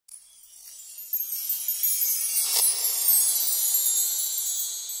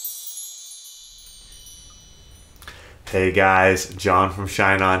Hey guys, John from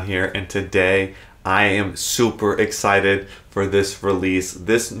ShineOn here, and today I am super excited for this release.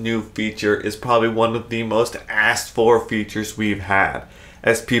 This new feature is probably one of the most asked for features we've had,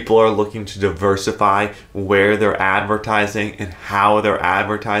 as people are looking to diversify where they're advertising and how they're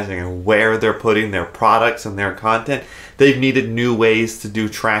advertising and where they're putting their products and their content. They've needed new ways to do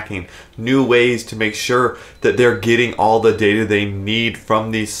tracking, new ways to make sure that they're getting all the data they need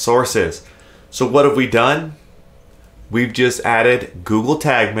from these sources. So what have we done? We've just added Google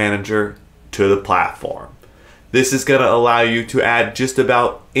Tag Manager to the platform. This is going to allow you to add just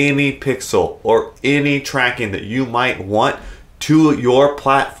about any pixel or any tracking that you might want to your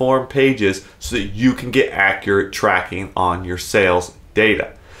platform pages so that you can get accurate tracking on your sales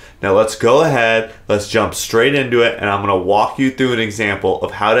data. Now let's go ahead, let's jump straight into it, and I'm going to walk you through an example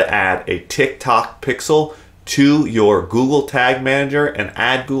of how to add a TikTok pixel to your Google Tag Manager and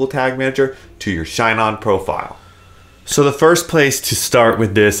add Google Tag Manager to your ShineOn profile. So the first place to start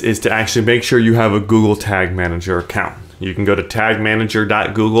with this is to actually make sure you have a Google Tag Manager account. You can go to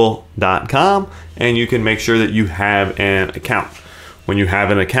tagmanager.google.com and you can make sure that you have an account. When you have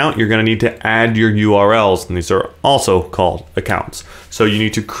an account, you're going to need to add your URLs, and these are also called accounts. So you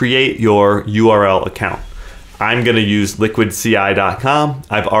need to create your URL account. I'm going to use liquidci.com.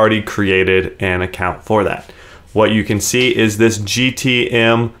 I've already created an account for that. What you can see is this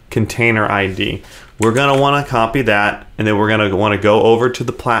GTM container ID. We're going to want to copy that, and then we're going to want to go over to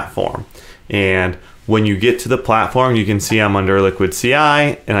the platform. And when you get to the platform, you can see I'm under Liquid CI,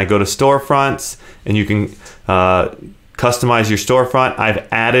 and I go to storefronts, and you can customize your storefront. I've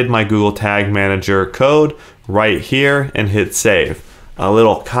added my Google Tag Manager code right here and hit save. A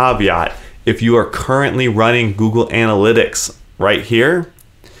little caveat: if you are currently running Google Analytics right here,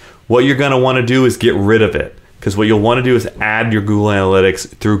 what you're going to want to do is get rid of it. Because what you'll want to do is add your Google Analytics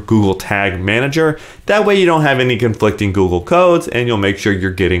through Google Tag Manager. That way you don't have any conflicting Google codes, and you'll make sure you're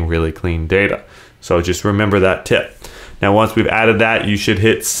getting really clean data. So just remember that tip. Now once we've added that, you should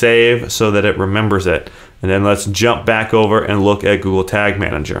hit save so that it remembers it. And then let's jump back over and look at Google Tag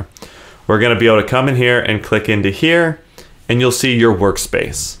Manager. We're going to be able to come in here and click into here, and you'll see your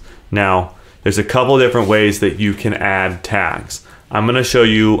workspace. Now there's a couple different ways that you can add tags. I'm going to show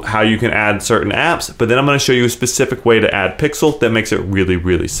you how you can add certain apps, but then I'm going to show you a specific way to add pixel that makes it really,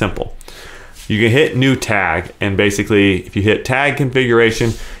 really simple. You can hit new tag, and basically if you hit tag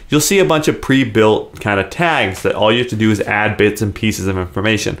configuration, you'll see a bunch of pre-built kind of tags that all you have to do is add bits and pieces of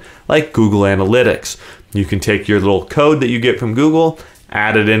information, like Google Analytics. You can take your little code that you get from Google,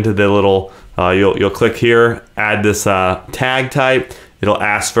 add it into the little, you'll click here, add this tag type. It'll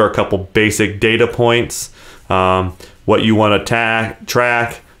ask for a couple basic data points. What you want to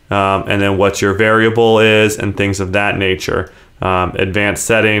track, and then what your variable is, and things of that nature. Advanced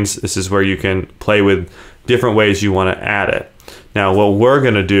settings, this is where you can play with different ways you want to add it. Now what we're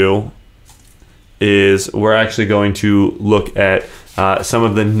going to do is we're actually going to look at some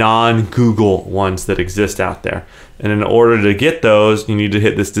of the non-Google ones that exist out there. And in order to get those, you need to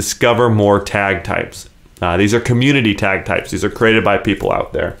hit this Discover More tag types. These are community tag types. These are created by people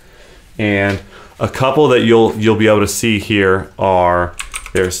out there. And a couple that you'll be able to see here are,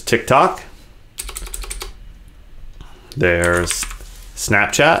 there's TikTok, there's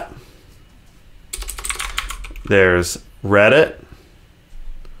Snapchat, there's Reddit,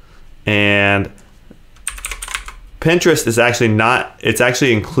 and Pinterest is actually not, it's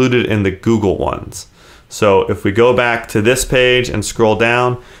actually included in the Google ones. So if we go back to this page and scroll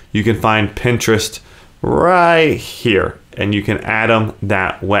down, you can find Pinterest right here, and you can add them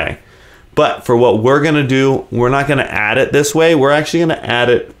that way. But for what we're going to do, we're not going to add it this way. We're actually going to add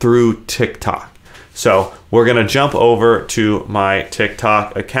it through TikTok. So we're going to jump over to my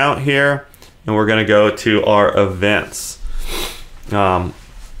TikTok account here, and we're going to go to our events. When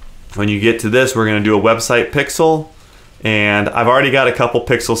you get to this, we're going to do a website pixel. And I've already got a couple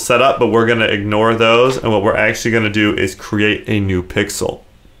pixels set up, but we're going to ignore those. And what we're actually going to do is create a new pixel.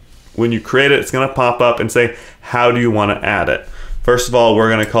 When you create it, it's going to pop up and say, how do you want to add it? First of all, we're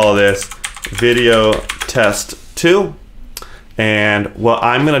going to call this video test 2, and what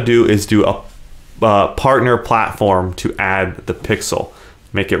I'm going to do is do a partner platform to add the pixel.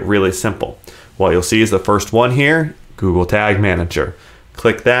 Make it really simple. What you'll see is the first one here, Google Tag Manager.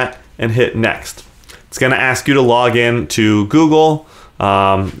 Click that and hit next. It's going to ask you to log in to Google,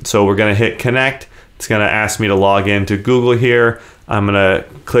 so we're going to hit connect. It's going to ask me to log in to Google here. I'm going to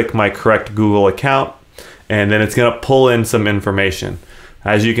click my correct Google account, and then it's going to pull in some information.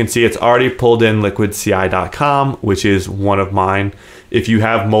 As you can see, it's already pulled in liquidci.com, which is one of mine. If you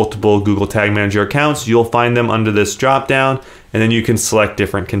have multiple Google Tag Manager accounts, you'll find them under this drop down, and then you can select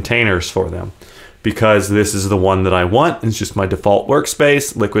different containers for them. because this is the one that I want. It's just my default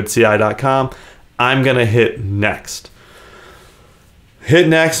workspace, liquidci.com. I'm gonna hit next. Hit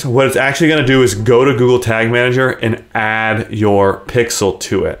next. What it's actually gonna do is go to Google Tag Manager and add your pixel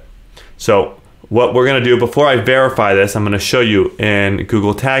to it. So what we're gonna do, before I verify this, I'm gonna show you in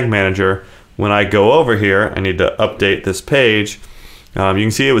Google Tag Manager. When I go over here, I need to update this page. You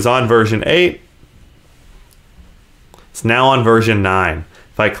can see it was on version 8. It's now on version 9.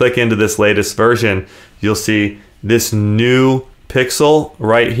 If I click into this latest version, you'll see this new pixel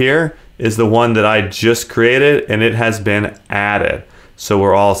right here is the one that I just created, and it has been added. So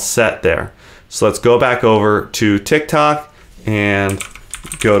we're all set there. So let's go back over to TikTok and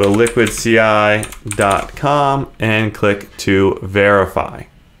go to liquidci.com and click to verify.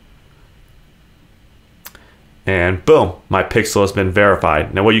 And boom, my pixel has been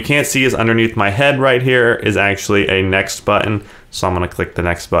verified. Now what you can't see is underneath my head right here is actually a next button. So I'm gonna click the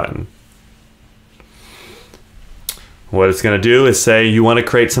next button. What it's gonna do is say you wanna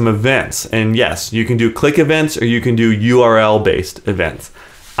create some events. And yes, you can do click events or you can do URL-based events.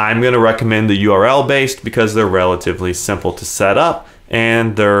 I'm gonna recommend the URL-based because they're relatively simple to set up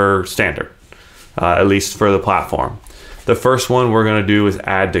and they're standard, at least for the platform. The first one we're gonna do is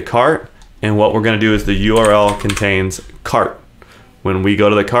add to cart. And what we're gonna do is the URL contains cart. When we go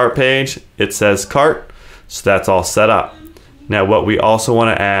to the cart page, it says cart, so that's all set up. Now what we also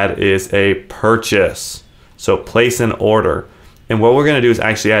wanna add is a purchase. So place an order. And what we're gonna do is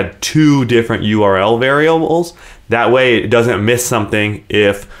actually add 2 different URL variables. That way it doesn't miss something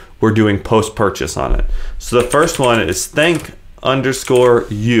if we're doing post-purchase on it. So the first one is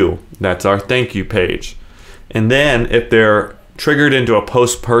thank_you. That's our thank you page. And then if they're triggered into a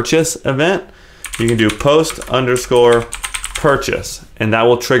post-purchase event, you can do post_purchase, and that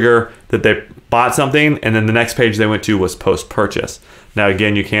will trigger that they bought something, and then the next page they went to was post-purchase. Now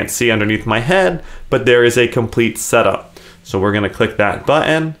again, you can't see underneath my head, but there is a complete setup. So we're gonna click that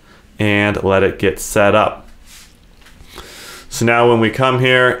button and let it get set up. So now when we come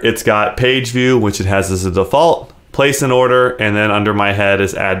here, it's got page view, which it has as a default, place an order, and then under my head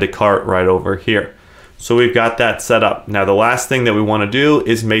is add to cart right over here. So we've got that set up. Now the last thing that we want to do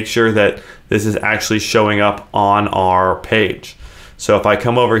is make sure that this is actually showing up on our page. So if I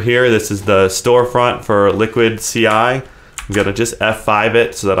come over here, this is the storefront for Liquid CI. I'm gonna just F5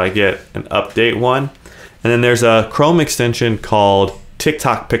 it so that I get an update one. And then there's a Chrome extension called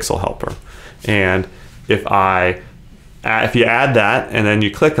TikTok Pixel Helper. And if you add that and then you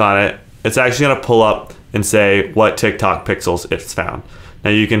click on it, it's actually gonna pull up and say what TikTok pixels it's found. Now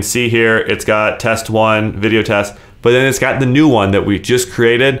you can see here, it's got test 1, video test, but then it's got the new one that we just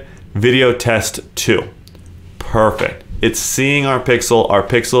created, video test 2. Perfect. It's seeing our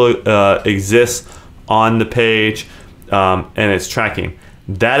pixel exists on the page, and it's tracking.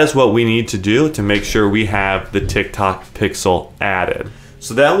 That is what we need to do to make sure we have the TikTok pixel added.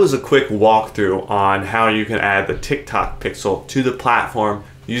 So that was a quick walkthrough on how you can add the TikTok pixel to the platform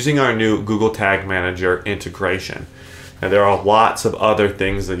using our new Google Tag Manager integration. And there are lots of other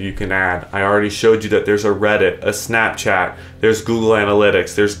things that you can add. I already showed you that there's a Reddit, a Snapchat, there's Google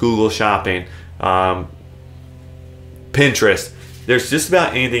Analytics, there's Google Shopping, Pinterest. There's just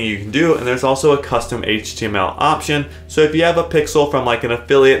about anything you can do, and there's also a custom HTML option. So if you have a pixel from like an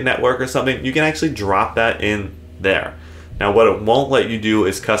affiliate network or something, you can actually drop that in there. Now what it won't let you do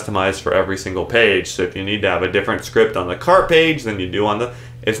is customize for every single page. So if you need to have a different script on the cart page than you do on the,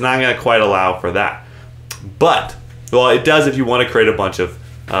 it's not gonna quite allow for that. But well, it does if you want to create a bunch of,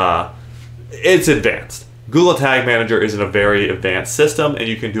 it's advanced. Google Tag Manager is in a very advanced system and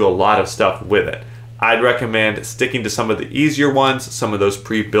you can do a lot of stuff with it. I'd recommend sticking to some of the easier ones, some of those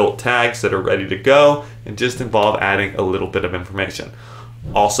pre-built tags that are ready to go, and just involve adding a little bit of information.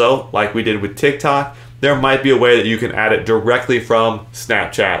 Also, like we did with TikTok, there might be a way that you can add it directly from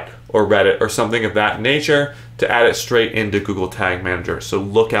Snapchat or Reddit or something of that nature to add it straight into Google Tag Manager. So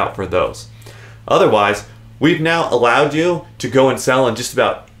look out for those. Otherwise, we've now allowed you to go and sell on just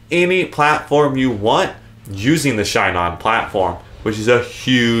about any platform you want using the ShineOn platform, which is a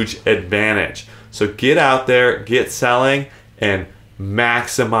huge advantage. So get out there, get selling, and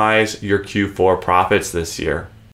maximize your Q4 profits this year.